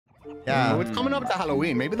Yeah. It's coming up to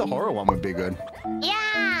Halloween. Maybe the horror one would be good.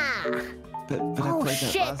 Yeah. But Oh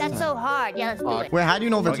shit, that's so hard. Yeah, let's do it. Wait, how do you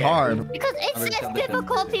know if it's hard? Because it says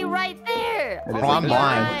difficulty right there. Oh, I'm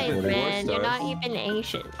blind. Right, man, you're not even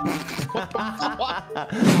Asian.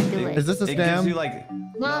 Is this a It gives you scam? like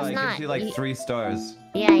No, it's it not. gives you like 3 stars.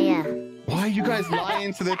 Yeah. Why are you guys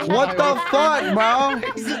lying to the child? What the fuck, bro?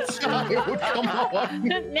 He's a child. Come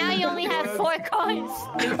on. Now you only have 4 coins,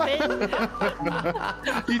 stupid.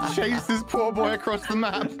 He chased this poor boy across the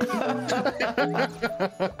map.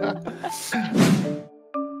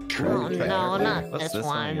 Oh no, not What's this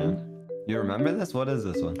one. again? You remember this? What is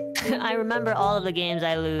this one? I remember all of the games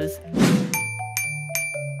I lose.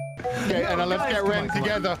 Okay, Enna, let's get Ren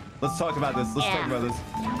together. Let's talk about this. Let's talk about this.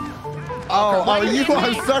 Oh, you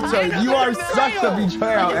are such a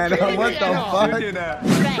betrayal, Anna. What the fuck? You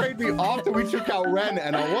betrayed me after we took out Ren,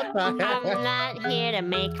 Enna. What the hell? I'm not here to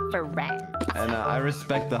make friends. And I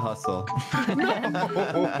respect the hustle.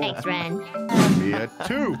 Thanks, Ren. Me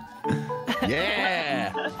too.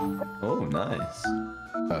 Yeah. Oh, nice.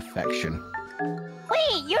 Perfection.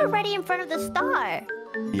 Wait, you're already in front of the star.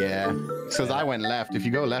 Yeah. Because I went left. If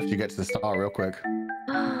you go left, you get to the star real quick.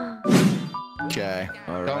 Okay.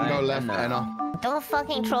 All Don't right, go left, Enna. Enna. Don't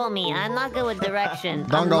fucking troll me. I'm not good with direction.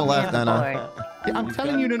 Don't go left, Enna. Yeah, I'm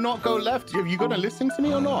telling you to not go left. Are you going to listen to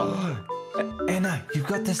me or not? Anna, you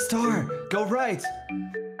got the star. Go right.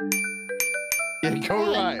 Yeah,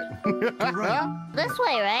 go right. Go right. This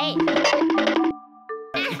way, right?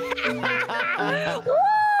 Woo!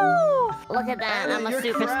 Look at that. Anna, I'm a you're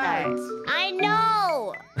superstar. cracked. I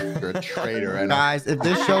know. You're a traitor, Enna. Guys, if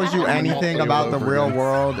this shows you anything about the real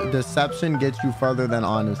world, deception gets you further than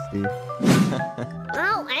honesty.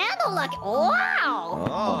 Oh, Anna, look. Wow.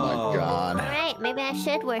 Oh my God. All right, maybe I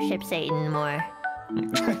should worship Satan more.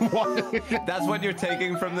 What? That's what you're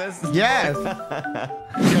taking from this? Yes.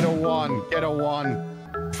 Get a 1. Get a 1.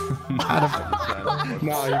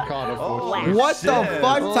 No, you can't afford it. What the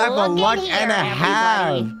fuck type of Look luck at here, Anna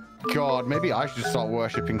have? everybody. God, maybe I should start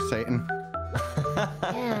worshipping Satan.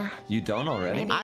 Yeah. You don't already? Maybe.